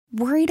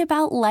Worried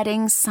about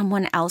letting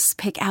someone else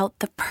pick out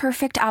the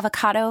perfect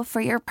avocado for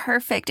your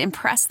perfect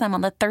impress them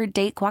on the third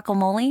date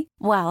guacamole?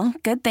 Well,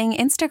 good thing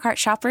Instacart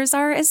shoppers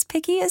are as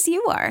picky as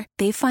you are.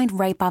 They find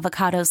ripe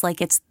avocados like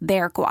it's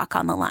their guac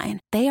on the line.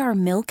 They are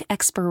milk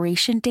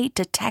expiration date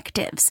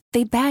detectives.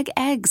 They bag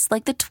eggs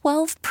like the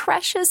 12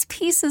 precious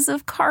pieces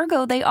of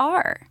cargo they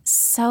are.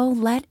 So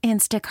let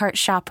Instacart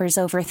shoppers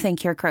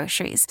overthink your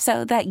groceries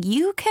so that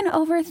you can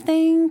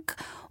overthink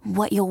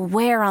what you'll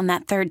wear on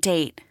that third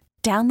date.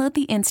 Download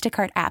the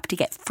Instacart app to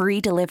get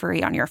free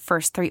delivery on your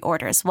first 3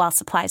 orders while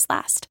supplies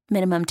last.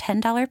 Minimum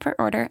 $10 per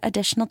order.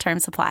 Additional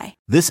terms apply.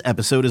 This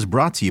episode is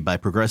brought to you by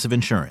Progressive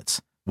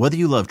Insurance. Whether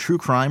you love true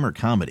crime or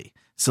comedy,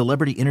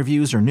 celebrity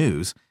interviews or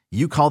news,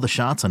 you call the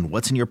shots on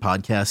what's in your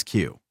podcast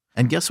queue.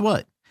 And guess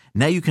what?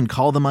 Now you can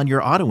call them on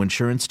your auto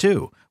insurance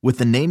too with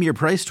the Name Your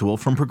Price tool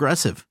from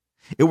Progressive.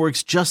 It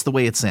works just the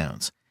way it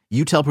sounds.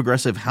 You tell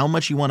Progressive how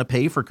much you want to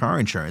pay for car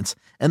insurance,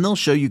 and they'll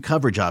show you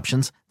coverage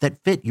options that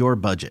fit your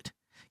budget.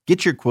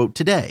 Get your quote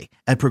today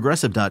at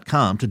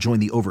Progressive.com to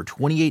join the over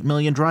 28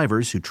 million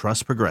drivers who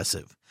trust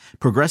Progressive.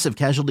 Progressive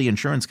Casualty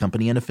Insurance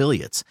Company and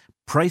Affiliates.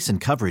 Price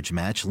and coverage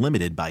match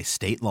limited by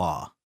state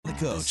law. The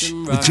Coach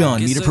with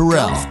John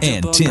Meter-Perrell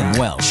and Tim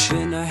Welsh.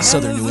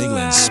 Southern New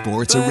England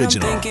Sports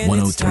Original,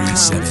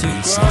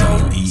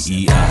 103.7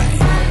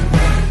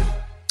 WEEI.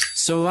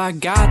 So I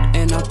got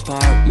an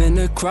apartment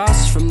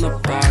across from the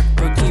park,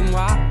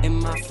 quinoa in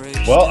my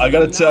fridge. Well, I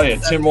got to tell you,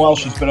 Tim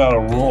Welsh has been on a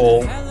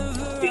roll,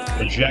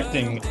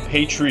 projecting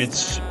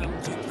Patriots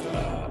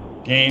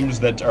games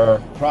that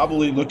are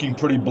probably looking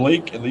pretty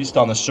bleak, at least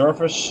on the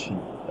surface.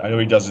 I know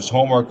he does his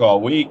homework all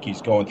week. He's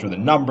going through the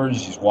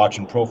numbers. He's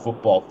watching Pro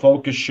Football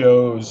Focus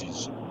shows.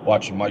 He's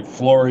watching Mike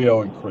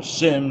Florio and Chris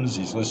Sims.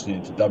 He's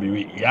listening to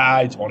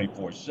WEEI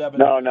 24/7.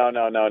 No. I'm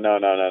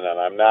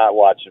not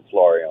watching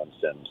Florio and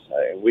Sims.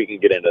 We can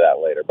get into that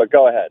later. But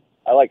go ahead.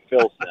 I like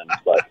Phil Sims,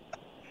 but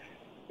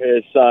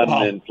his son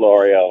and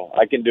Florio,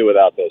 I can do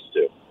without those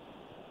two.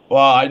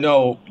 Well, I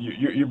know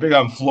you're big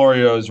on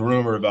Florio's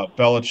rumor about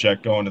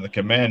Belichick going to the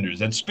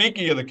Commanders. And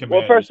speaking of the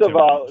Commanders, well, first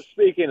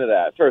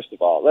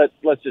of all,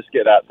 let's just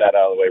get that out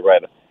of the way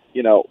right.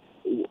 You know,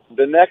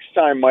 the next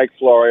time Mike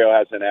Florio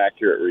has an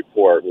accurate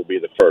report will be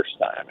the first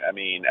time. I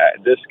mean,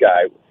 this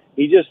guy,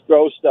 he just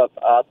throws stuff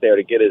out there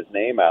to get his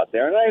name out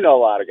there, and I know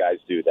a lot of guys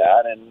do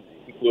that, and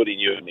including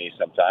you and me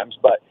sometimes.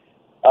 But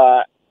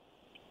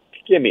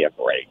give me a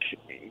break.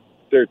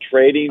 They're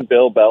trading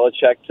Bill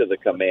Belichick to the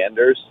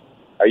Commanders.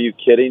 Are you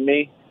kidding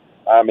me?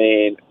 I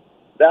mean,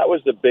 that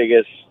was the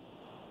biggest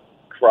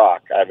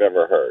crock I've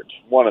ever heard.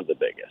 One of the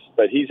biggest,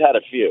 but he's had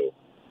a few,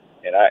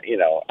 and I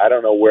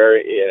don't know where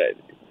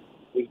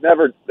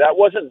that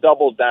wasn't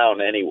doubled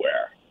down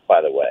anywhere.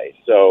 By the way,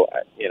 so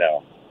it's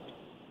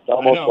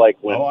almost like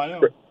when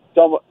it's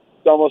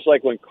almost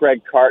like when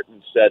Craig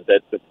Carton said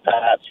that the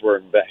Pats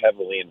were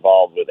heavily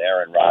involved with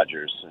Aaron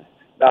Rodgers.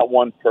 Not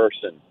one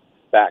person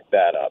backed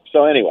that up.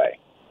 So anyway,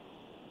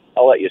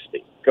 I'll let you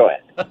speak. Go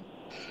ahead.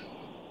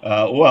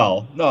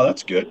 Well, no,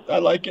 that's good. I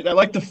like it. I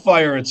like the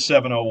fire at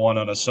 7:01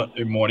 on a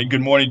Sunday morning.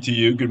 Good morning to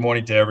you. Good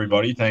morning to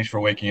everybody. Thanks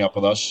for waking up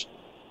with us.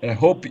 And I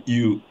hope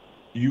you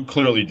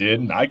clearly did,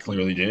 and I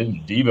clearly did,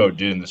 and Devo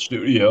did in the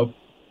studio.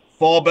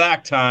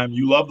 Fallback time.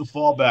 You love the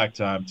fallback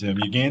time, Tim.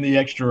 You gain the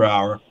extra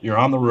hour. You're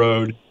on the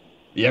road.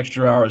 The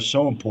extra hour is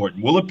so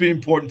important. Will it be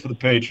important for the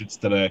Patriots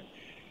today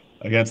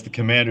against the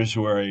Commanders,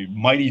 who are a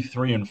mighty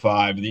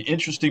 3-5? The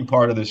interesting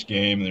part of this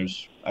game,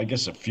 there's, I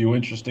guess, a few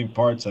interesting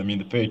parts. I mean,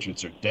 the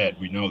Patriots are dead.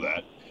 We know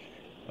that.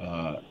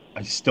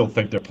 I still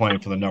think they're playing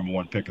for the number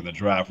 1 pick in the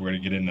draft. We're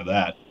going to get into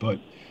that. But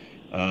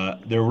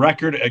their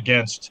record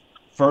against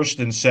first-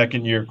 and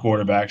second-year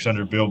quarterbacks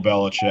under Bill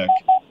Belichick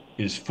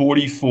is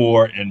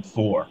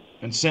 44-4.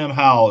 And Sam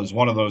Howell is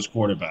one of those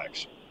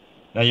quarterbacks.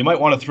 Now, you might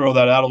want to throw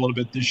that out a little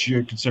bit this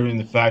year, considering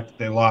the fact that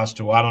they lost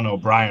to,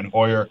 Brian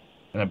Hoyer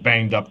and a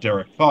banged-up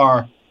Derek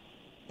Carr.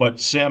 But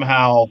Sam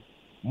Howell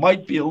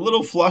might be a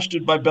little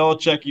flustered by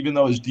Belichick, even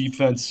though his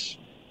defense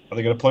 – are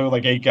they going to play with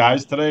like 8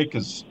 guys today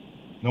because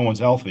no one's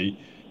healthy?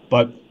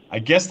 But I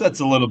guess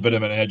that's a little bit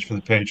of an edge for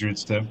the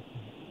Patriots, Tim.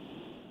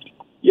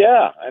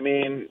 Yeah, I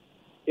mean,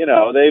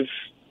 they've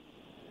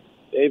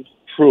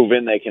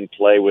proven they can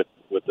play with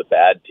the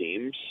bad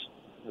teams,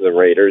 the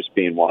Raiders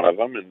being one of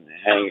them, and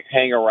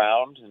hang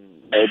around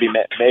and maybe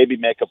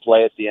make a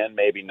play at the end,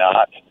 maybe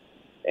not.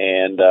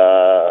 And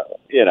I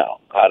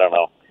don't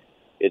know.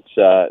 It's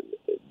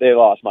they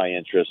lost my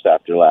interest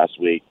after last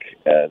week.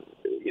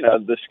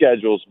 The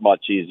schedule's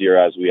much easier,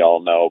 as we all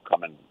know,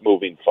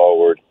 moving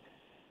forward.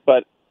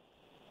 But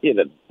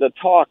the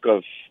talk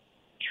of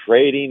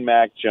trading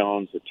Mac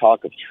Jones, the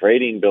talk of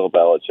trading Bill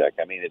Belichick,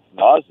 I mean, it's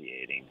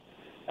nauseating.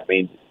 I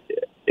mean,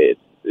 it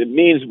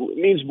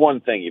means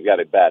one thing: you've got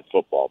a bad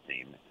football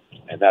team,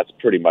 and that's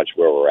pretty much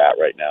where we're at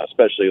right now,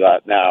 especially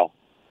now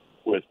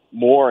with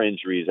more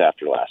injuries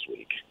after last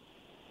week.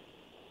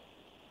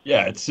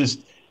 Yeah, it's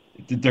just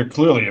they're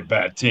clearly a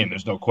bad team.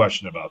 There's no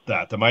question about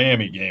that. The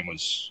Miami game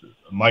was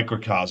a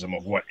microcosm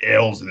of what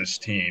ails this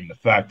team. The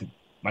fact that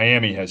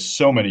Miami has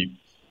so many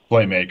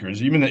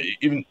playmakers, even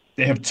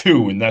they have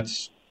two, and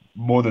that's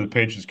more than the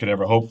Patriots could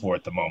ever hope for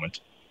at the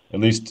moment. At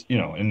least,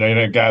 and they had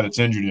a guy that's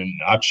injured in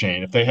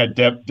Achane. If they had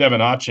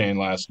Devin Achane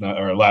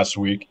last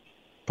week,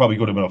 probably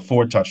would have been a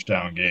 4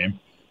 touchdown game.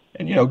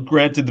 And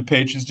granted, the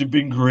Patriots have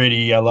been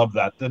gritty. I love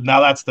that.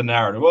 Now that's the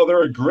narrative. Well,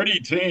 they're a gritty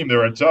team.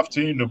 They're a tough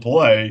team to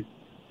play.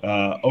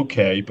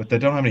 Okay, but they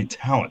don't have any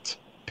talent.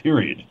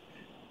 Period.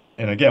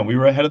 And again, we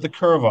were ahead of the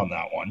curve on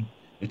that one.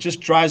 It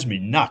just drives me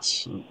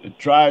nuts. It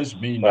drives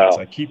me nuts. Well,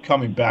 I keep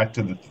coming back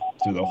to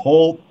the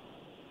whole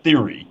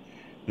theory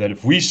that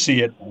if we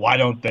see it, why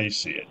don't they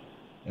see it?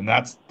 And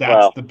that's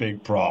the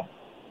big problem.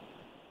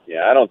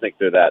 Yeah, I don't think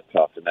they're that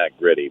tough and that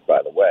gritty,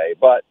 by the way.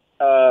 But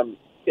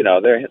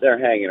they're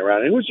hanging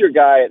around. And who's your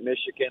guy at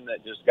Michigan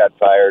that just got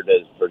fired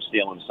for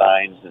stealing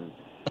signs? And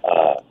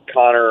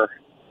Connor,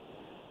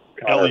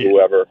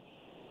 whoever.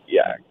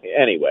 Yeah.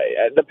 Anyway,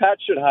 the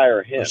Pats should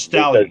hire him.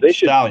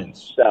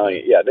 Stallions.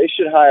 Stallion. Yeah, they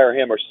should hire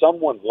him or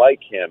someone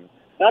like him,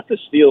 not to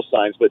steal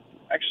signs, but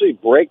actually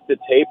break the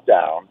tape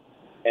down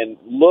and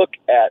look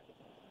at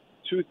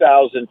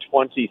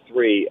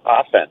 2023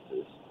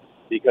 offenses,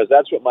 because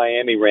that's what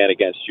Miami ran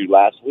against you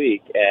last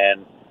week.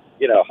 And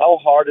how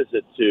hard is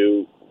it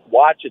to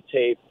watch a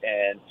tape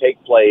and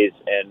take plays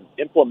and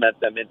implement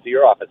them into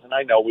your offense? And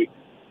I know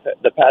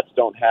the Pats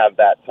don't have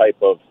that type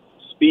of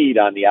speed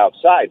on the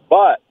outside,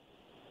 but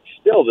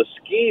still, the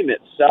scheme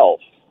itself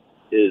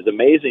is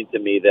amazing to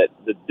me, that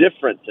the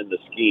difference in the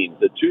scheme,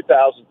 the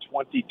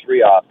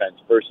 2023 offense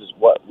versus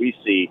what we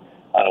see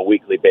on a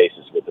weekly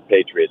basis with the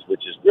Patriots,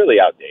 which is really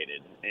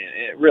outdated. And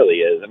it really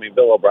is. I mean,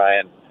 Bill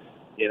Obrien,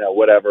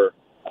 whatever.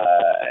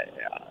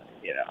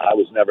 I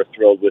was never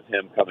thrilled with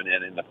him coming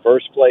in the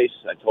first place.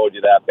 I told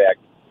you that back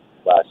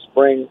last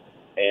spring,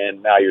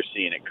 and now you're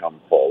seeing it come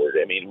forward.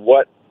 I mean,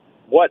 what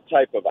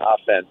type of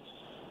offense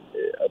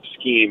of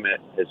scheme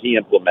has he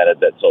implemented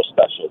that's so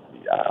special?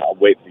 I'll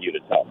wait for you to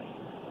tell me.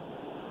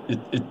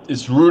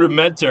 It's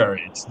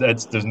rudimentary.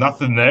 There's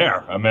nothing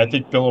there. I mean, I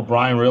think Bill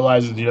O'Brien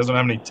realizes he doesn't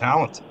have any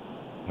talent.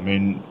 I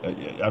mean,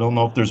 I don't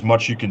know if there's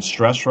much you can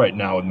stress right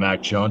now with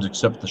Mac Jones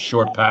except the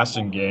short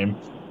passing game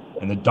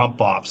and the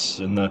dump offs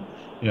and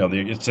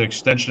it's an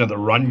extension of the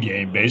run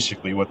game,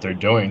 basically what they're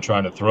doing,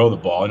 trying to throw the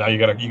ball. And now you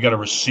got a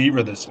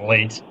receiver that's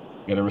late.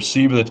 You got a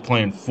receiver that's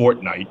playing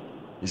Fortnite.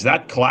 Is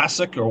that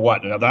classic or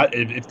what? Now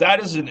if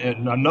that isn't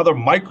another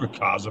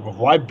microcosm of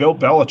why Bill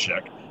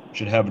Belichick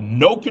should have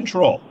no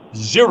control,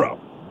 zero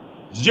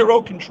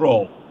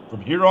control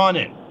from here on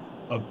in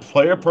of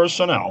player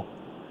personnel.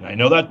 And I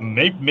know that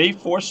may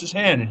force his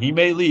hand and he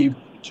may leave.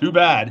 Too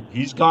bad.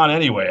 He's gone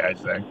anyway, I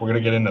think. We're going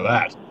to get into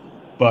that.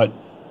 But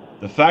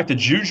the fact that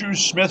Juju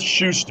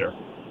Smith-Schuster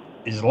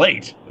is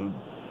late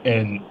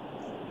and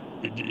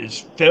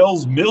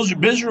fails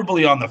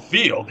miserably on the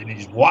field and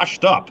he's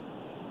washed up,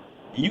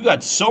 you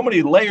got so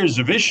many layers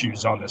of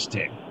issues on this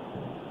team.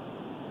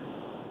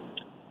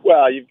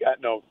 Well, you've got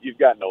no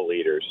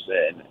leaders,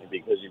 and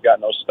because you've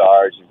got no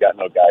stars, you've got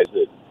no guys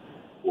that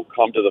will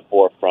come to the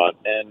forefront,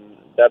 and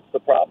that's the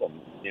problem,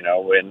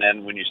 And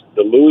then when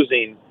the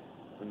losing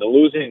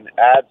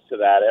adds to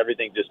that,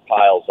 everything just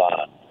piles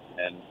on,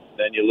 and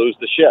then you lose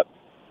the ship,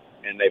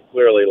 and they've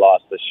clearly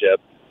lost the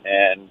ship,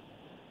 and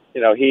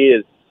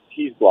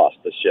he's lost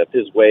the ship.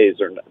 His ways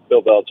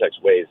Bill Belichick's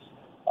ways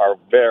are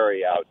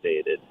very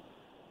outdated.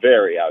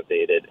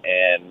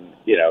 And,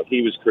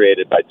 he was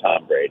created by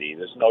Tom Brady.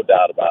 There's no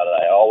doubt about it.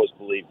 I always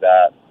believed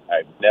that.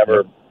 I've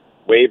never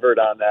wavered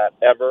on that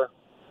ever.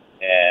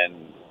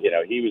 And,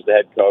 he was the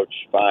head coach,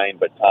 fine,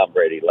 but Tom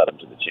Brady led him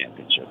to the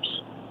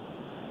championships.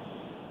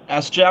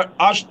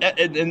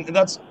 And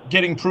that's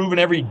getting proven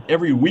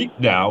every week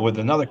now with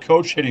another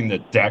coach hitting the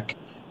deck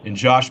in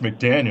Josh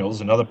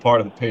McDaniels, another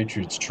part of the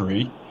Patriots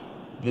tree.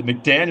 That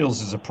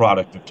McDaniels is a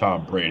product of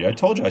Tom Brady. I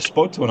told you, I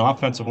spoke to an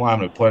offensive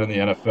lineman who played in the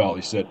NFL.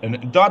 He said,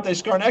 and Dante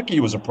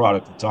Scarnecchia was a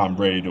product of Tom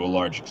Brady to a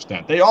large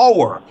extent. They all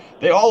were.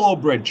 They all owe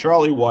Brady.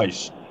 Charlie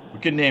Weiss. We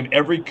can name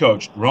every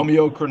coach.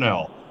 Romeo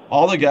Cornell.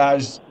 All the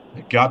guys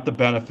that got the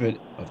benefit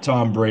of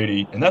Tom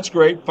Brady. And that's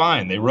great.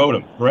 Fine. They wrote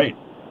him. Great.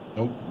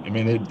 I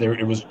mean,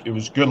 it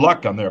was good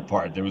luck on their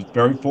part. They was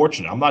very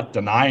fortunate. I'm not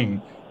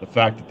denying the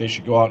fact that they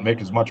should go out and make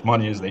as much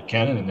money as they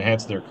can and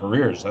enhance their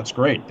careers. That's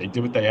great. They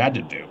did what they had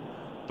to do.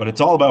 But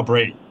it's all about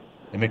Brady.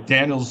 And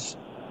McDaniels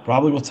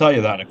probably will tell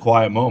you that in a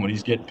quiet moment.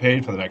 He's getting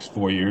paid for the next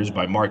 4 years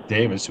by Mark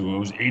Davis, who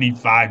owes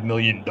 $85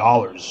 million to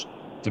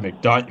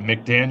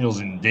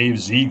McDaniels and Dave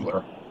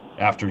Ziegler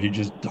after he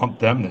just dumped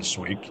them this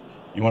week.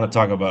 You want to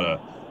talk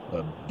about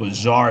a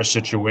bizarre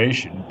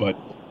situation. But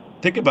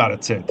think about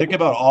it, Tim. Think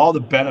about all the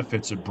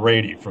benefits of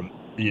Brady from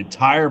the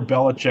entire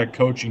Belichick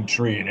coaching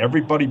tree and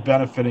everybody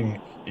benefiting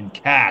in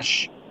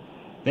cash.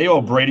 They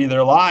owe Brady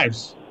their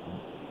lives.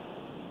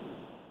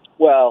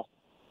 Well,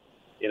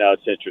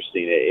 it's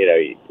interesting.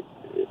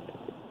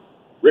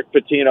 Rick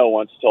Pitino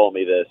once told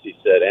me this. He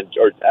said,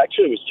 or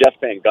actually it was Jeff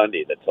Van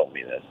Gundy that told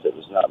me this. It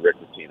was not Rick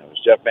Pitino. It was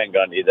Jeff Van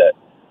Gundy that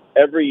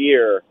every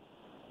year,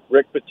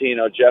 Rick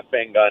Pitino, Jeff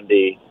Van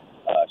Gundy,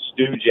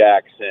 Stu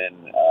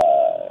Jackson,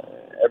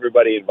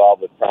 everybody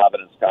involved with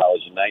Providence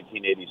College in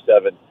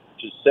 1987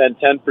 should send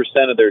 10%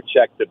 of their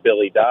check to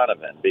Billy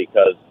Donovan,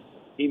 because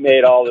he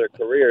made all their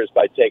careers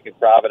by taking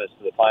Providence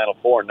to the Final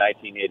Four in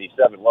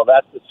 1987. Well,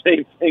 that's the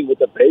same thing with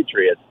the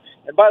Patriots.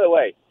 And by the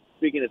way,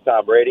 speaking of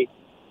Tom Brady,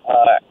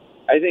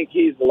 I think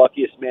he's the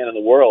luckiest man in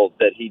the world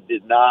that he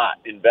did not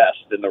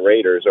invest in the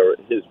Raiders, or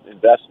his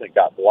investment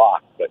got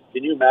blocked. But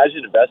can you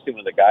imagine investing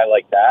with a guy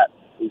like that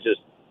who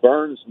just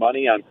burns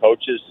money on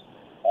coaches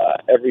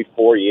every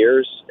 4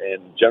 years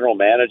and general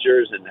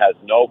managers and has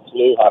no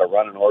clue how to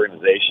run an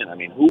organization? I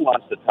mean, who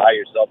wants to tie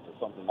yourself to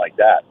something like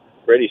that?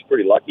 Brady's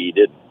pretty lucky he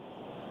didn't.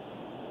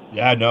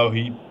 Yeah, no,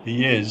 he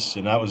is,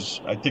 and I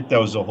think that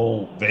was a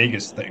whole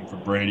Vegas thing for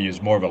Brady, is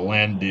more of a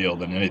land deal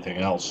than anything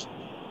else,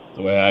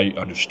 the way I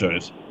understood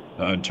it,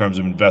 in terms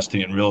of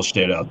investing in real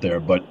estate out there.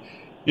 But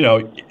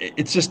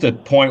it's just a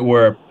point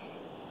where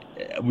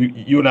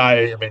you and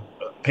I mean,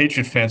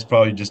 Patriot fans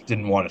probably just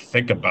didn't want to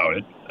think about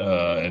it,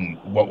 and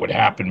what would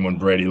happen when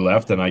Brady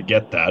left, and I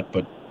get that.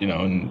 But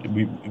and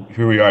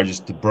here we are,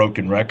 just the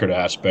broken record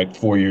aspect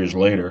 4 years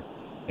later.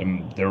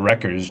 And their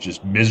record is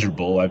just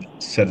miserable. I've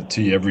said it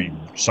to you every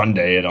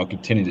Sunday, and I'll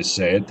continue to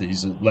say it.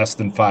 He's a less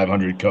than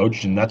 500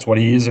 coach, and that's what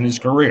he is in his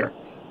career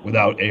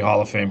without a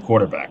Hall of Fame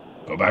quarterback.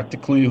 Go back to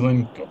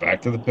Cleveland, go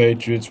back to the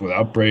Patriots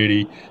without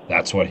Brady.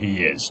 That's what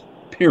he is,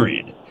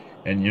 period.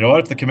 And you know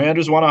what? If the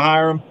Commanders want to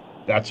hire him,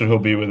 that's what he'll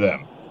be with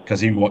them, because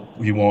he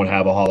won't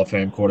have a Hall of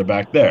Fame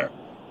quarterback there.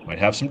 Might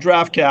have some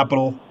draft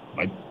capital.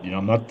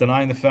 I'm not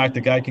denying the fact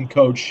the guy can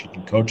coach. He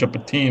can coach up a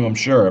team, I'm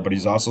sure, but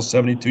he's also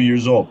 72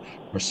 years old,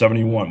 or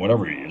 71,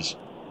 whatever he is.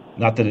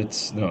 Not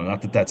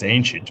that that's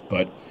ancient,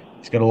 but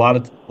he's got a lot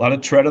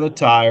of tread on the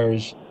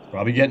tires.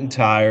 Probably getting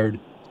tired.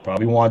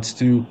 Probably wants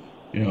to,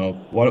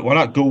 why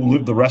not go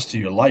live the rest of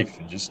your life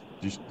and just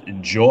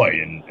enjoy?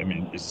 And I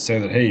mean, just say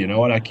that, hey, you know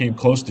what? I came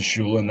close to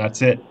Shula, and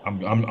that's it.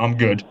 I'm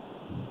good.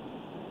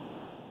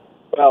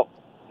 Well,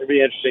 it'd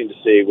be interesting to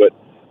see what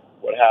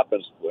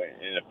happens,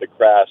 and if the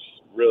Crafts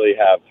really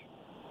have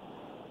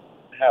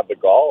the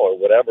gall, or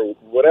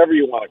whatever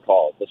you want to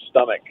call it, the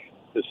stomach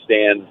to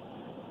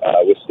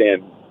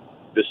withstand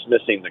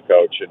dismissing the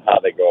coach and how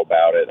they go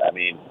about it. I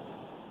mean,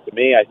 to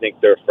me, I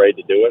think they're afraid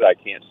to do it. I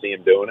can't see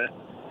him doing it.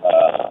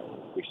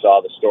 We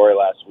saw the story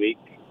last week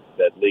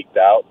that leaked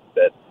out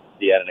that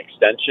he had an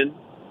extension.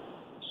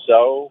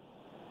 So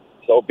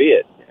be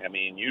it. I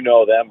mean, you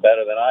know them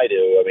better than I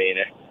do. I mean,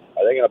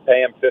 are they going to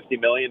pay him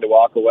 $50 million to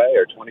walk away,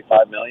 or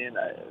 $25 million?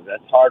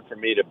 That's hard for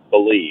me to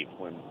believe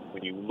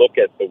when you look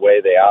at the way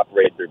they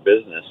operate their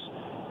business,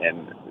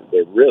 and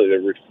their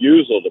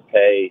refusal to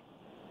pay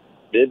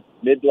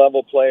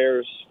mid-level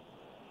players,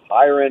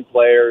 higher-end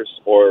players,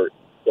 or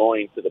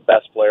going to the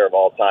best player of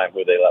all time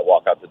who they let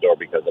walk out the door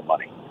because of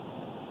money.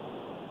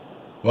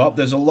 Well,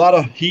 there's a lot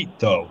of heat,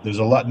 though. There's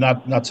a lot,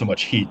 not so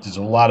much heat. There's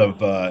a lot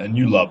of, and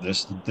you love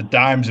this. The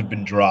dimes have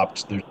been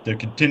dropped. They're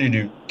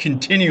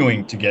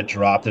continuing to get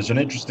dropped. There's an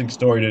interesting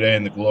story today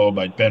in the Globe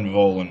by Ben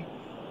Volen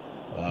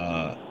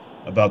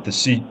about the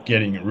seat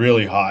getting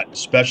really hot,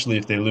 especially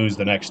if they lose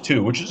the next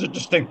two, which is a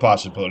distinct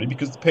possibility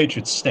because the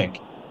Patriots stink.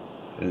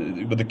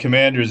 But the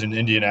Commanders in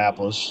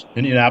Indianapolis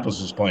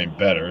is playing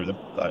better.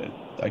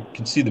 I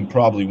can see them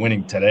probably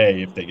winning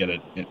today if they get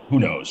it. Who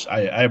knows?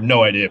 I have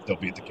no idea if they'll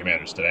beat the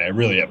Commanders today. I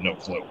really have no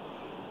clue.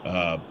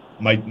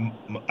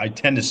 I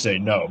tend to say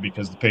no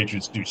because the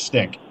Patriots do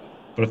stink.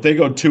 But if they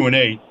go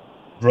 2-8,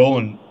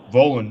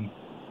 Volen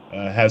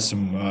has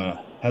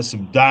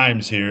some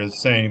dimes here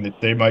saying that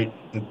they're going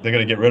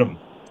to get rid of him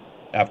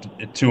after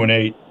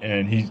 2-8,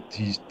 and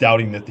he's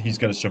doubting that he's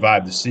going to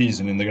survive the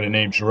season, and they're going to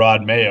name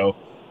Gerard Mayo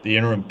the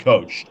interim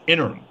coach.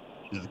 Interim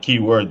is the key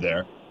word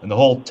there. And the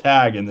whole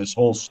tag in this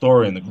whole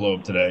story in the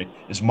Globe today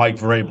is Mike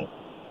Vrabel.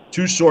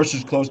 Two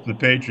sources close to the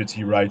Patriots,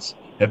 he writes,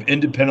 have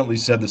independently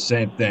said the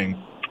same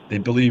thing. They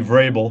believe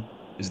Vrabel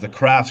is the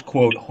Kraft's,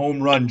 quote,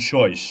 home run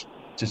choice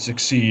to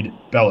succeed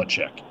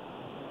Belichick.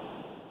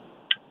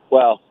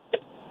 Well,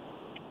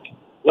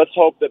 let's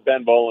hope that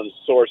Ben Volen's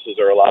sources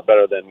are a lot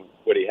better than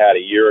what he had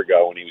a year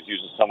ago when he was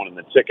using someone in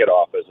the ticket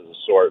office as a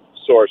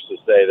source to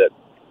say that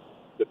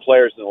the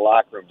players in the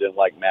locker room didn't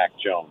like Mac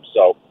Jones.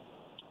 So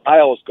I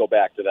always go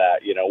back to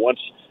that.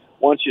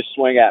 Once you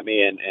swing at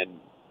me and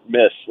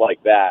miss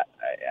like that,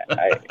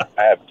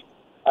 I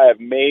have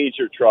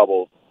major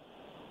trouble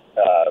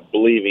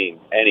believing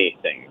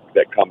anything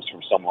that comes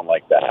from someone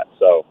like that.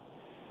 So,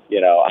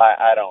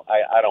 I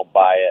don't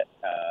buy it.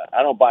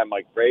 I don't buy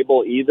Mike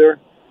Vrabel either.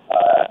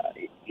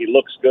 He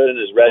looks good in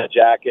his red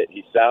jacket.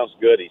 He sounds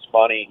good. He's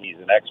funny. He's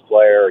an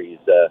ex-player. He's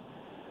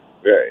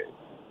very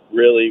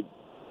really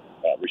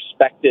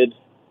respected.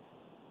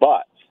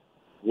 But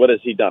what has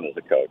he done as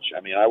a coach?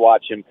 I mean, I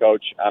watch him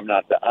coach. I'm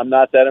not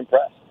that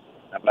impressed.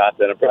 And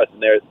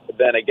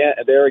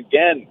there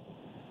again,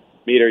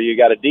 Meter, you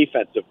got a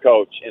defensive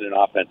coach in an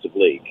offensive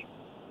league.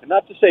 And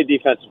not to say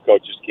defensive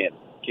coaches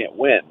can't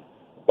win,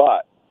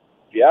 but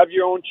if you have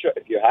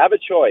if you have a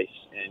choice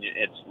and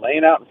it's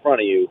laying out in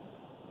front of you,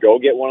 go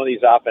get one of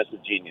these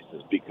offensive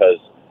geniuses, because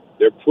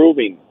they're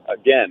proving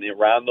again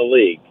around the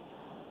league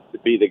to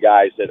be the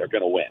guys that are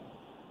going to win.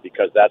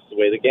 because that's the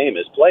way the game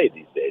is played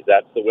these days.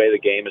 That's the way the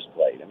game is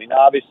played. I mean,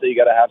 obviously you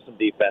got to have some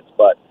defense,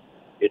 but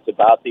it's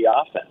about the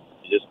offense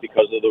just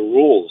because of the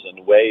rules and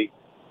the way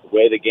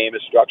the game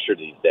is structured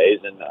these days.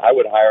 And I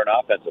would hire an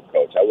offensive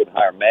coach. I wouldn't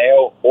hire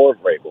Mayo or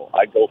Vrabel.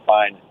 I'd go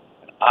find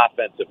an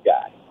offensive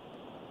guy.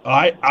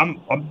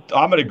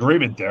 I'm in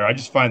agreement there. I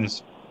just find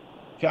this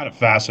kind of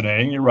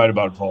fascinating. You're right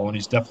about Volen.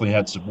 He's definitely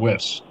had some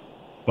whiffs,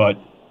 but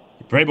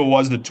Vrabel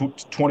was the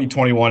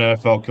 2021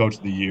 NFL Coach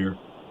of the Year.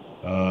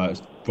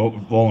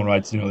 Volen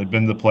writes, they've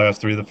been to the playoffs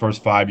 3 of the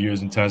first 5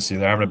 years in Tennessee.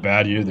 They're having a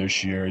bad year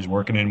this year. He's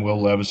working in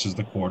Will Levis as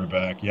the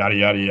quarterback, yada,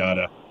 yada,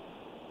 yada.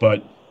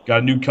 But got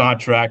a new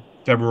contract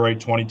February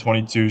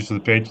 2022, so the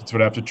Patriots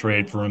would have to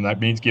trade for him. That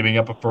means giving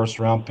up a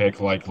first-round pick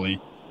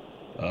likely.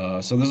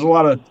 So there's a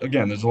lot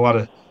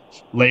of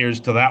layers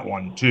to that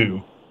one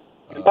too.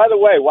 And by the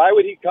way, why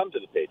would he come to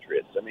the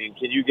Patriots? I mean,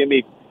 can you give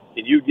me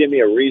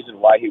a reason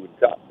why he would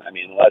come? I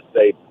mean, let's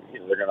say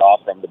they're going to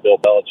offer him the Bill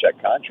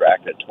Belichick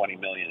contract at $20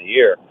 million a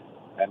year.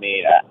 I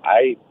mean,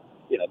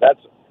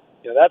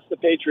 that's the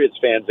Patriots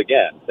fans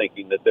again,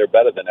 thinking that they're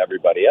better than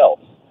everybody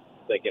else.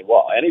 Thinking,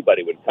 well,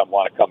 anybody would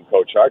want to come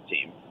coach our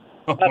team.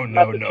 No.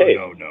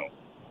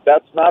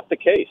 That's not the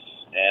case.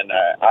 And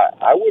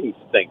I wouldn't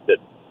think that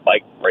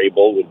Mike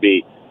Vrabel would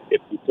be,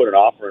 if you put an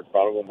offer in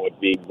front of him, would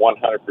be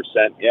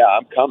 100%, yeah,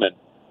 I'm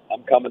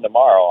coming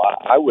tomorrow.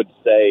 I would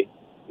say,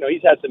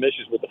 he's had some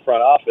issues with the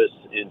front office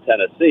in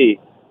Tennessee,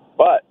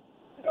 but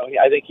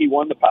I think he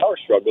won the power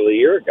struggle a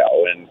year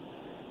ago, and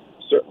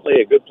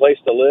certainly a good place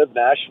to live,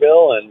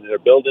 Nashville, and they're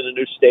building a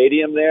new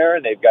stadium there,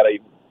 and they've got a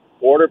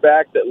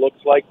quarterback that looks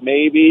like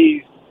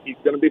maybe he's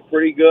going to be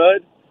pretty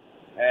good,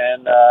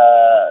 and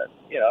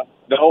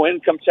no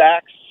income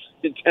tax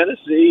in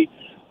Tennessee.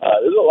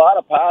 There's a lot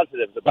of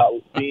positives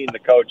about being the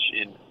coach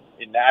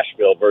in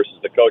Nashville versus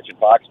the coach in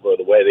Foxborough,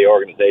 the way the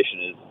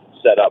organization is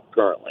set up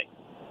currently.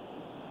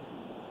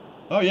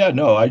 Oh, yeah,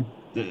 no.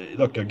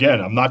 Look,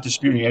 again, I'm not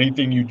disputing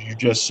anything you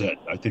just said.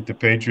 I think the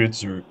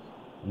Patriots are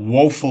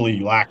woefully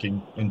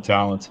lacking in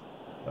talent,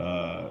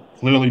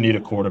 clearly need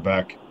a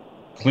quarterback,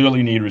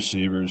 clearly need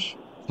receivers,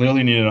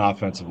 clearly need an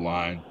offensive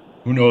line.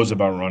 Who knows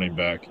about running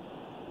back?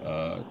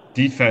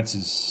 Defense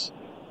is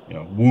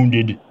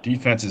wounded.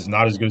 Defense is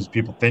not as good as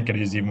people think it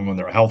is, even when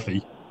they're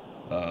healthy.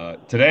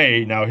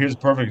 Today, now here's a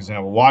perfect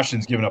example.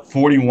 Washington's given up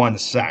 41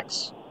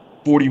 sacks.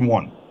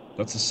 41.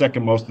 That's the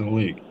second most in the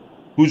league.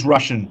 Who's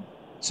rushing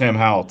Sam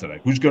Howell today?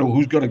 Who's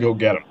gonna go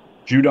get him?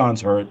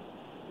 Judon's hurt.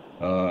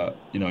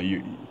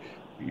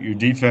 Your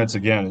defense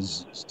again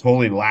is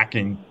totally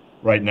lacking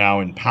right now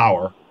in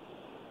power.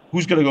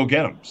 Who's going to go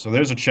get him? So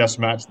there's a chess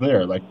match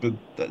there. Like you're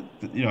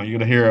going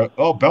to hear,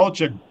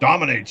 Belichick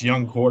dominates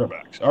young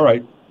quarterbacks. All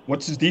right,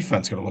 what's his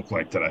defense going to look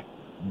like today?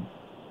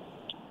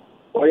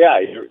 Well, yeah,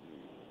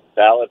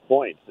 valid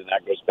points, and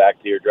that goes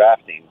back to your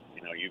drafting.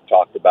 You've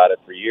talked about it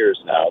for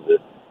years now. The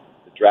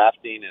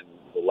drafting and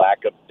the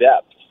lack of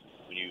depth.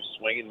 When you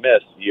swing and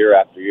miss year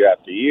after year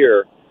after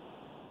year,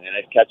 and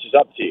it catches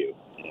up to you.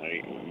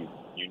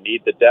 You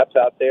need the depth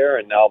out there,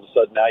 and all of a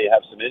sudden now you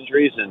have some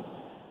injuries and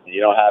you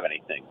don't have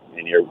anything,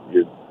 and you're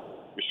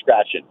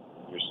scratching.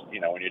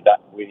 When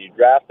you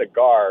draft a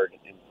guard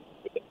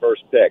with the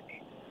first pick,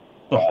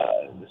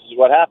 this is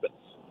what happens.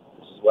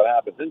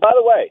 And by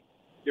the way,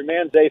 your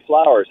man Zay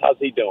Flowers, how's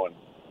he doing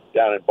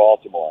down in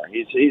Baltimore?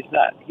 He's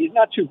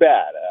not too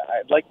bad.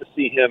 I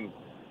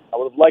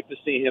would have liked to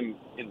see him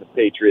in the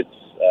Patriots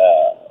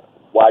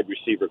wide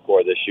receiver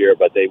core this year,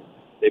 but they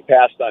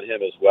passed on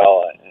him as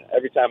well. And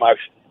every time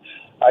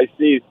I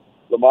see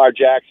Lamar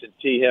Jackson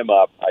tee him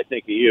up, I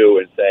think of you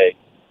and say,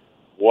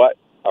 what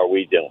are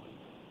we doing?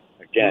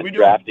 Again,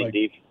 drafting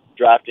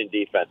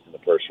defense in the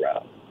first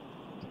round.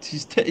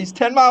 He's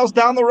 10 miles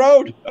down the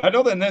road. I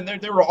know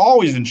that they were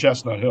always in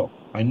Chestnut Hill.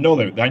 I know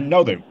they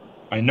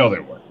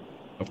were.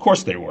 Of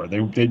course they were.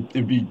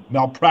 It'd be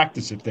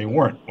malpractice if they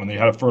weren't when they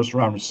had a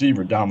first-round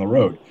receiver down the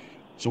road.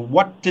 So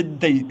what did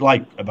they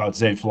like about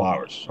Zay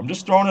Flowers? I'm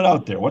just throwing it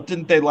out there. What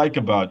didn't they like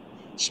about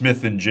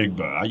Smith and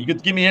Jigba? You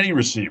could give me any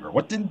receiver.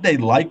 What didn't they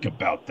like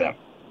about them?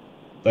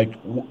 Like,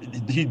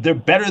 they're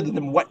better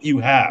than what you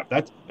have.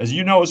 That's, as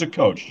you know as a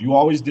coach, you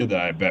always did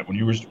that, I bet, when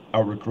you were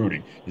out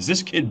recruiting. Is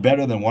this kid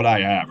better than what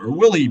I have? Or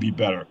will he be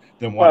better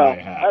than what I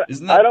have?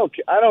 Isn't that...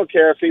 I don't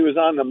care if he was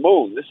on the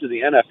moon. This is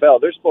the NFL.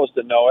 They're supposed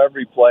to know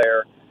every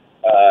player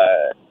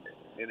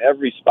in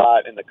every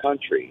spot in the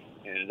country.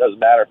 And it doesn't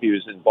matter if he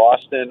was in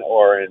Boston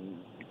or in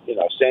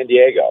San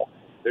Diego.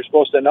 They're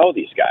supposed to know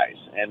these guys.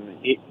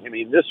 And,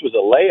 this was a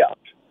layup.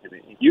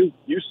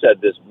 You said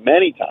this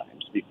many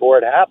times before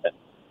it happened.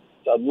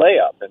 It's a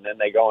layup, and then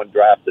they go and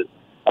draft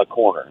a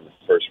corner in the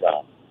first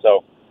round.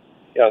 So,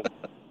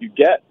 you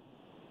get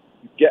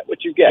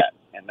what you get,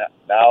 and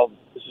now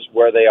this is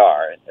where they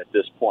are at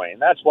this point.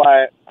 And that's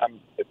why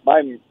I'm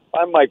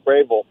Mike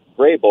Vrabel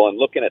and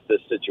looking at this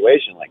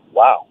situation like,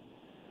 wow,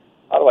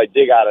 how do I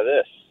dig out of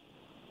this?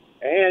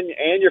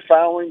 And you're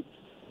following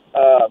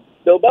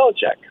Bill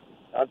Belichick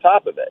on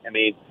top of it.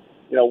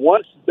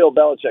 Once Bill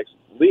Belichick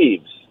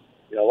leaves,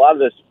 a lot of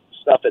this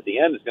stuff at the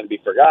end is going to be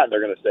forgotten.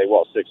 They're going to say,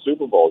 well, 6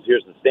 Super Bowls,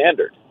 here's the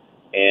standard.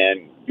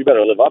 and you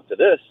better live up to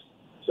this.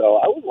 So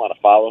I wouldn't want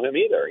to follow him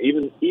either,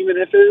 even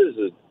if it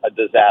is a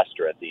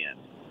disaster at the end.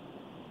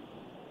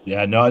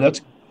 Yeah, no,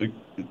 that's a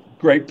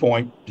great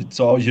point. It's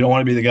always, you don't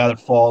want to be the guy that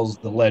falls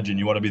the legend.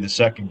 You want to be the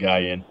second guy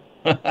in.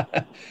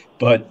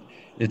 But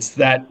it's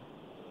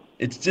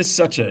just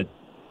such I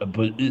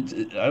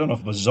don't know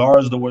if bizarre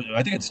is the word.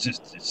 I think it's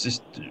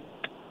just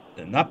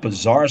not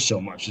bizarre so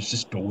much. It's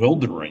just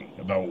bewildering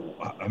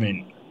I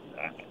mean,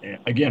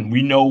 again,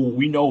 we know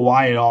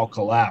why it all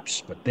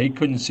collapsed, but they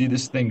couldn't see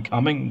this thing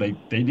coming. They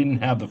didn't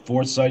have the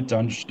foresight to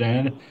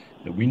understand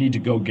that we need to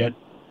go get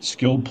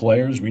skilled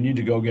players. We need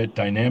to go get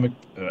dynamic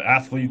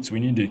athletes. We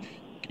need to,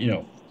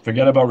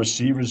 forget about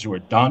receivers who are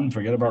done.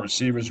 Forget about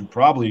receivers who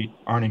probably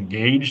aren't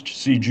engaged.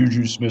 See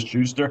Juju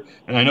Smith-Schuster.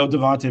 And I know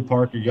Devontae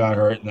Parker got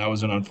hurt, and that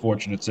was an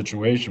unfortunate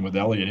situation with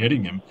Elliott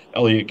hitting him.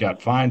 Elliott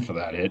got fined for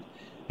that hit,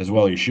 as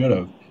well he should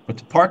have.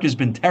 But Parker's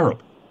been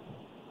terrible.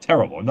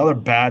 Terrible. Another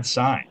bad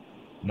sign.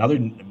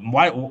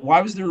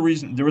 Why was there a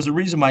reason? There was a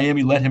reason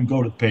Miami let him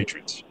go to the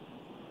Patriots.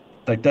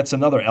 Like, that's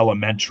another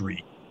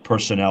elementary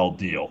personnel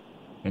deal.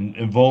 And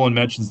Volan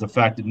mentions the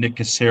fact that Nick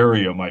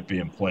Caserio might be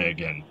in play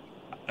again.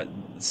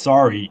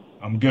 Sorry,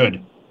 I'm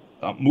good.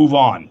 Move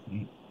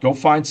on. Go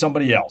find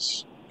somebody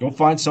else. Go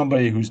find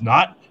somebody who's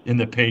not in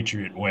the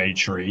Patriot way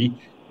tree.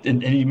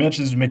 And he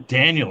mentions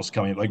McDaniels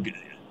coming. Like,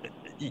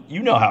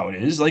 you know how it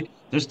is. Like,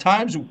 there's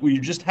times where you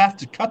just have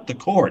to cut the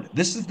cord.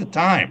 This is the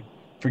time.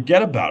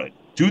 Forget about it.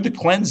 Do the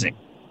cleansing.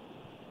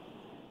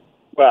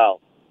 Well,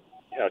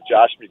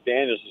 Josh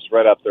McDaniels is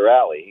right up their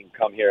alley. He can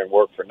come here and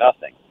work for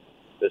nothing.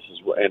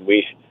 And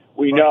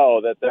we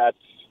know that's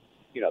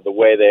the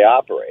way they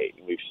operate.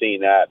 We've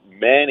seen that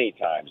many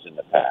times in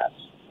the past.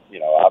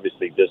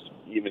 Obviously, just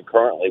even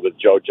currently with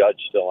Joe Judge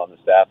still on the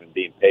staff and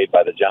being paid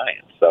by the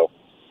Giants. So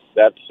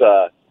that's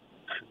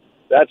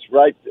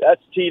right.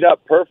 That's teed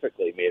up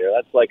perfectly, Meter.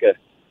 That's like a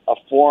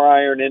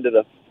 4-iron into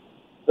the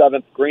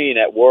 7th green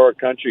at Warwick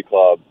Country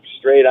Club,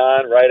 straight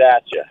on, right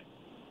at you.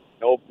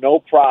 No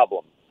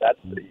problem.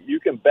 You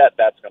can bet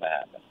that's going to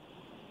happen.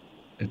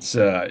 It's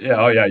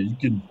you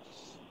can.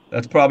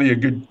 That's probably a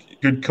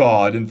good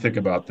call. I didn't think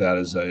about that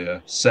as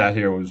I sat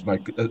here. Was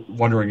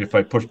wondering if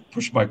I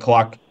pushed my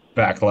clock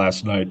back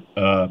last night.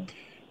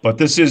 But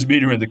this is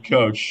Meter and the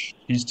Coach.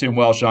 He's Tim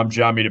Welsh. I'm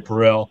John Meter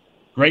Perrell.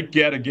 Great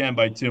get again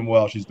by Tim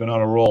Welsh. He's been on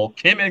a roll.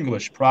 Kim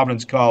English,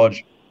 Providence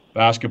College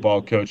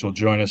basketball coach, will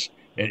join us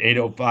at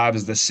 8:05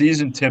 as the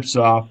season tips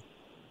off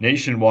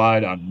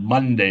nationwide on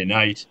Monday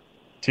night.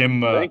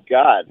 Tim, thank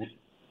God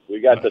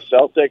we got the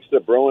Celtics, the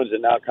Bruins,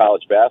 and now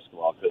college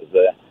basketball, because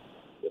the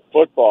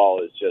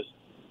football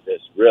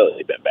it's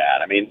really been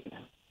bad. I mean,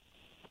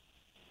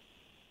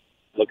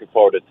 looking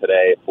forward to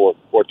today at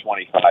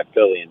 4:25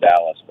 Philly and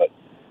Dallas. But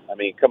I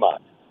mean, come on,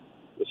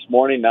 this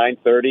morning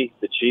 9:30,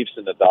 the Chiefs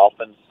and the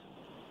Dolphins.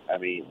 I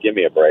mean, give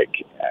me a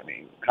break. I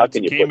mean, how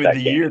can you put that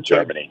game in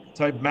Germany?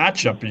 Type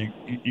matchup.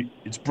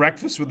 It's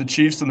breakfast with the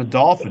Chiefs and the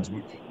Dolphins.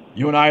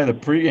 You and I are the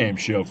pregame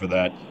show for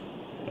that.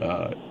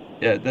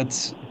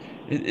 That's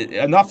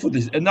enough with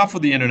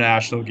the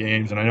international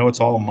games. And I know it's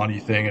all a money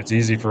thing. It's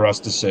easy for us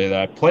to say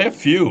that. Play a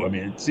few. I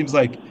mean, it seems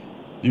like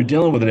you're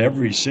dealing with it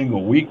every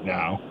single week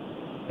now.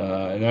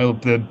 And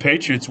the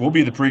Patriots will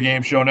be the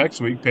pregame show next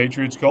week.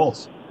 Patriots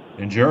Colts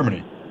in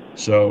Germany.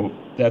 So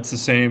that's the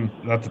same.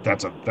 Not that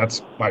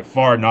that's by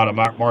far not a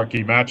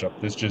marquee matchup.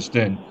 This just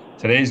in.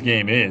 Today's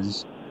game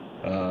is.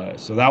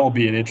 So that will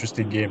be an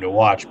interesting game to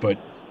watch. But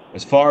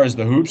as far as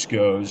the hoops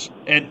goes,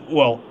 and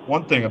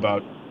one thing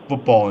about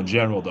football in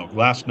general, though,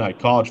 last night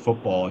college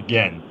football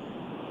again.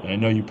 And I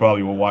know you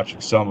probably were watching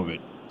some of it.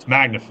 It's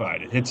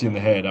magnified. It hits you in the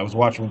head. I was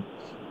watching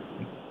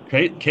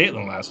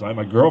Caitlin last night,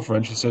 my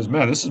girlfriend. She says,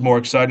 "Man, this is more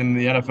exciting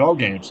than the NFL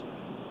games."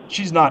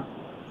 She's not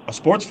a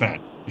sports fan.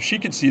 If she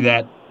could see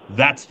that,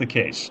 that's the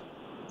case.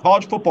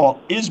 College football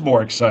is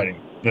more exciting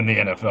than the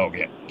NFL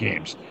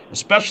games,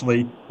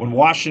 especially when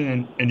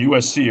Washington and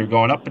USC are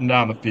going up and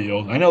down the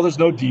field. I know there's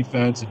no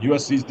defense, and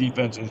USC's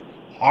defense is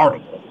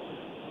horrible.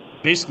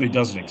 Basically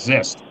doesn't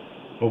exist.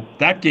 But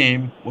that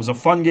game was a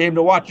fun game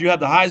to watch. You had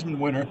the Heisman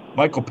winner,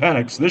 Michael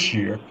Penix, this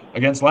year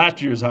against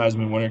last year's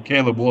Heisman winner,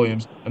 Caleb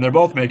Williams, and they're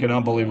both making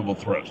unbelievable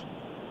throws.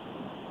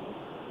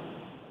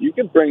 You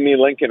can bring me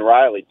Lincoln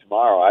Riley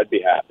tomorrow. I'd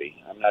be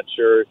happy. I'm not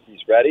sure if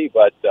he's ready,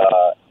 but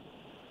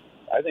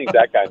I think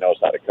that guy knows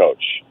how to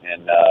coach.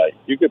 And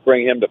you could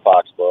bring him to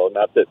Foxborough.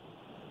 Not that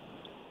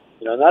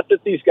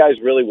these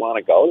guys really want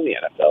to go to the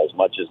NFL as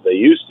much as they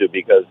used to,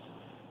 because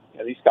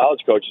these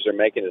college coaches are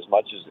making as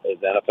much as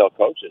NFL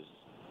coaches.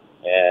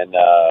 And,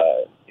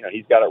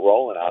 he's got it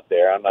rolling out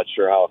there. I'm not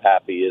sure how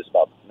happy he is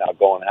about now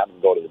having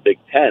to go to the Big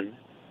Ten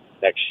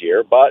next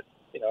year. But,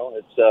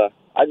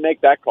 I'd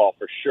make that call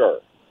for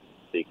sure,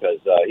 because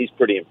he's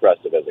pretty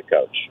impressive as a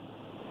coach.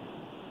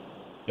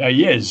 Yeah,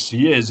 he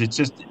is. It's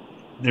just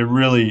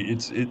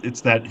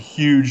it's that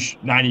huge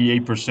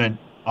 98%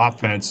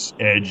 offense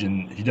edge,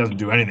 and he doesn't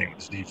do anything with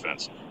his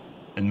defense.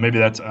 And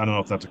maybe I don't know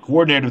if that's a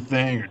coordinator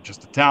thing or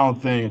just a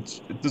talent thing.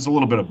 There's a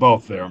little bit of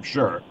both there, I'm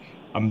sure.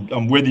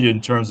 I'm with you in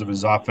terms of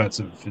his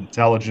offensive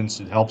intelligence.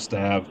 It helps to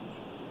have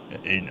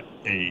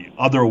a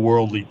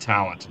otherworldly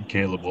talent in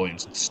Caleb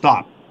Williams.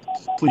 Stop.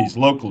 Please,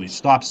 locally,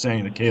 stop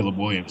saying that Caleb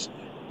Williams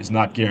is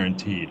not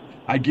guaranteed.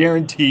 I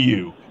guarantee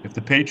you, if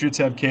the Patriots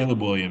have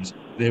Caleb Williams,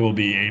 they will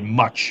be a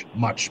much,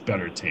 much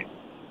better team.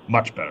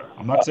 Much better.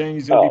 I'm not saying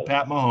he's going to be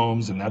Pat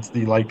Mahomes, and that's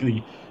the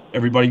likely –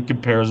 everybody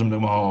compares him to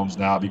Mahomes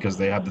now because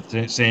they have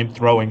the same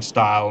throwing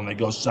style and they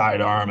go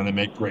sidearm and they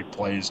make great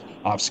plays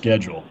off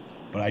schedule.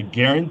 But I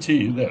guarantee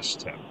you this,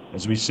 Tim,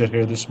 as we sit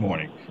here this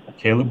morning,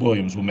 Caleb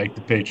Williams will make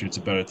the Patriots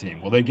a better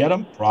team. Will they get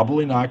him?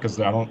 Probably not, because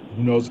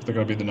who knows if they're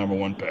going to be the number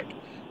one pick.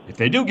 If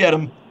they do get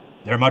him,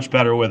 they're much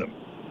better with him.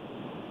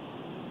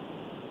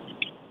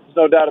 There's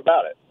no doubt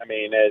about it. I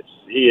mean,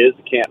 he is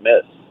the can't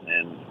miss,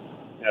 and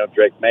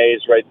Drake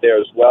May's right there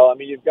as well. I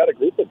mean, you've got a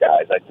group of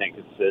guys. I think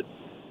it's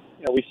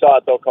we saw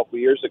it though a couple of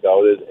years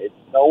ago.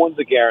 No one's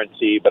a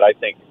guarantee, but I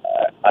think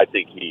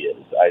he is.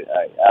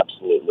 I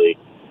absolutely.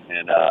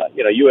 And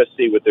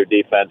USC with their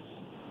defense,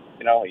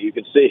 you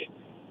can see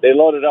they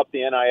loaded up the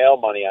NIL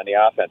money on the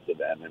offensive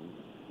end, and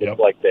it's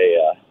like they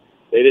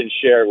didn't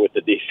share with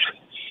the defense.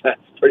 That's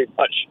pretty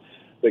much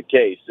the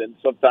case, and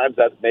sometimes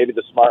that's maybe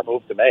the smart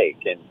move to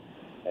make.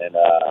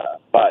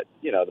 But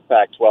the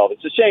Pac-12.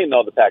 It's a shame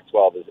though the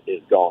Pac-12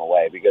 is going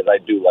away, because I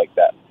do like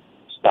that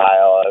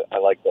style. I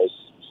like those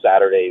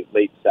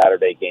late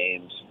Saturday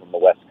games from the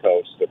West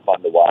Coast. They're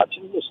fun to watch,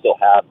 and we'll still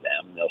have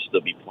them. They'll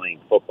still be playing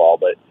football,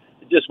 but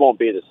it just won't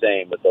be the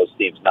same with those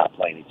teams not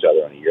playing each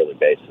other on a yearly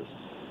basis.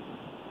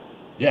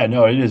 Yeah,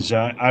 no, it is.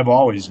 I've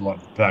always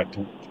loved the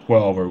Pac-12,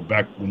 or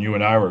back when you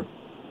and I were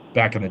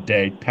back in the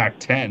day,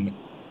 Pac-10.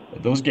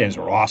 Those games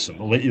were awesome.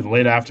 The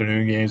late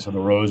afternoon games from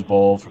the Rose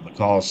Bowl, from the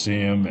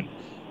Coliseum, and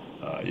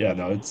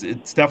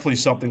it's definitely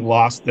something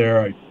lost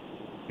there.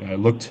 I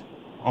looked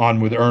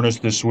on with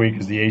earnest this week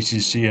as the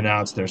ACC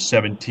announced their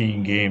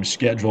 17-game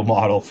schedule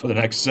model for the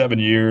next 7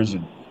 years,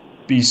 and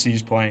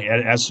BC's playing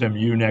at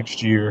SMU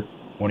next year,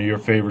 one of your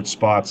favorite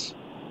spots.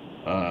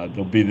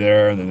 They'll be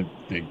there, and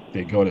then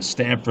they go to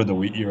Stanford the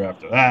year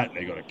after that, and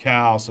they go to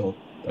Cal. So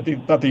I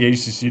thought the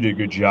ACC did a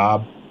good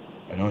job.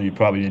 I know you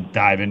probably didn't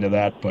dive into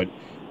that, but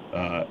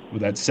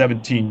with that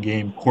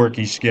 17-game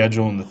quirky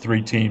schedule and the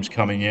 3 teams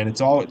coming in, it's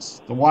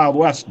the Wild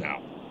West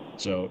now.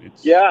 So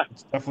it's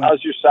definitely.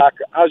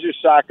 How's your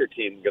soccer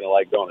team going to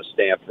like going to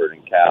Stanford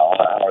and Cal?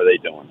 How are they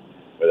doing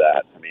with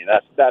that? I mean,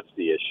 that's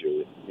the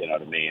issue.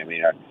 To me, I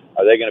mean, are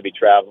they going to be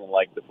traveling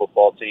like the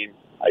football team?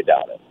 I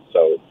doubt it.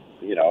 So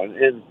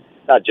and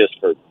not just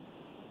for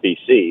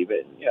BC,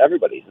 but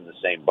everybody's in the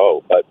same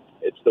boat. But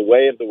it's the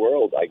way of the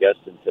world, I guess,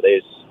 in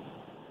today's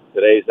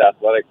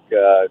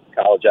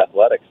college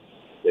athletics.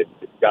 They've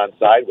gone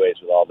sideways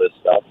with all this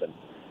stuff, and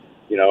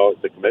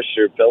the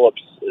commissioner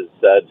Phillips has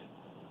said,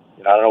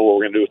 I don't know what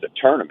we're going to do with the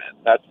tournament.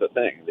 That's the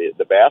thing,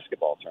 the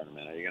basketball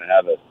tournament. Are you going to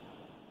have a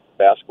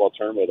basketball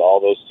tournament with all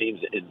those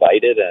teams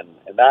invited? And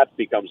that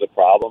becomes a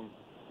problem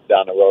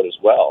down the road as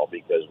well,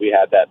 because we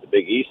had that in the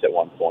Big East at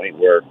one point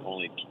where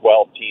only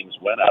 12 teams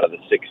went out of the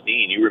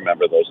 16. You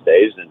remember those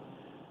days, and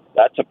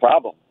that's a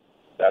problem.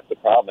 That's the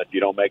problem if you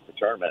don't make the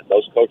tournament.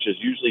 Those coaches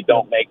usually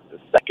don't make the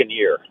second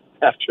year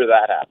after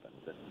that happens.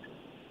 And,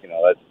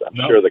 I'm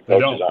sure the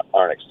coaches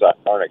aren't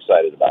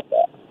excited about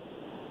that.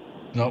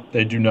 No,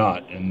 they do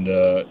not. And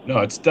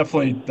it's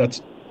definitely,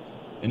 that's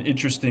an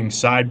interesting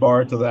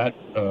sidebar to that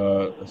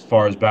as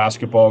far as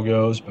basketball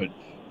goes. But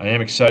I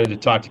am excited to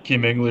talk to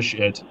Kim English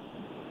at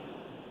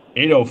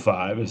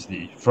 8:05 as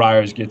the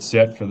Friars get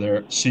set for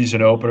their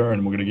season opener,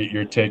 and we're going to get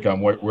your take on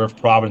where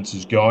Providence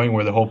is going,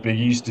 where the whole Big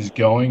East is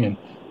going, and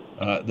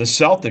the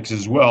Celtics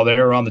as well.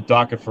 They're on the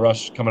docket for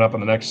us coming up in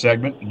the next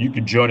segment, and you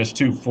can join us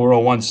too,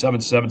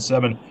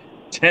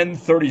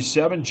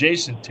 401-777-1037.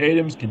 Jason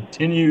Tatum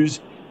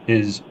continues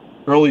his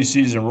early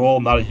season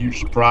role. Not a huge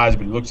surprise,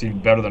 but he looks even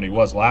better than he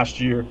was last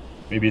year.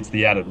 Maybe it's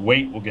the added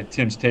weight. We'll get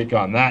Tim's take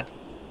on that,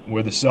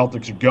 where the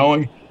Celtics are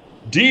going.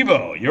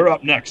 Devo, you're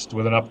up next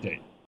with an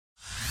update.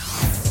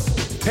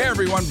 Hey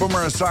everyone, Boomer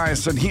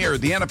Esiason here.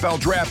 The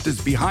NFL Draft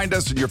is behind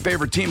us and your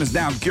favorite team is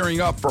now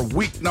gearing up for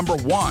week number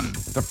 1.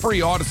 The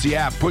free Odyssey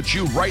app puts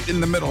you right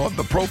in the middle of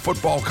the pro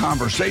football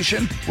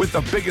conversation with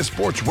the biggest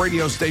sports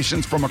radio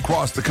stations from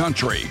across the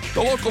country.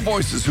 The local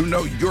voices who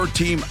know your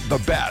team the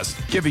best,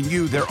 giving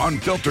you their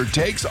unfiltered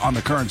takes on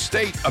the current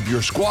state of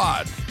your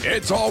squad.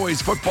 It's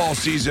always football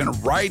season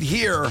right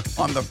here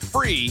on the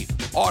free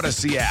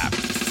Odyssey app.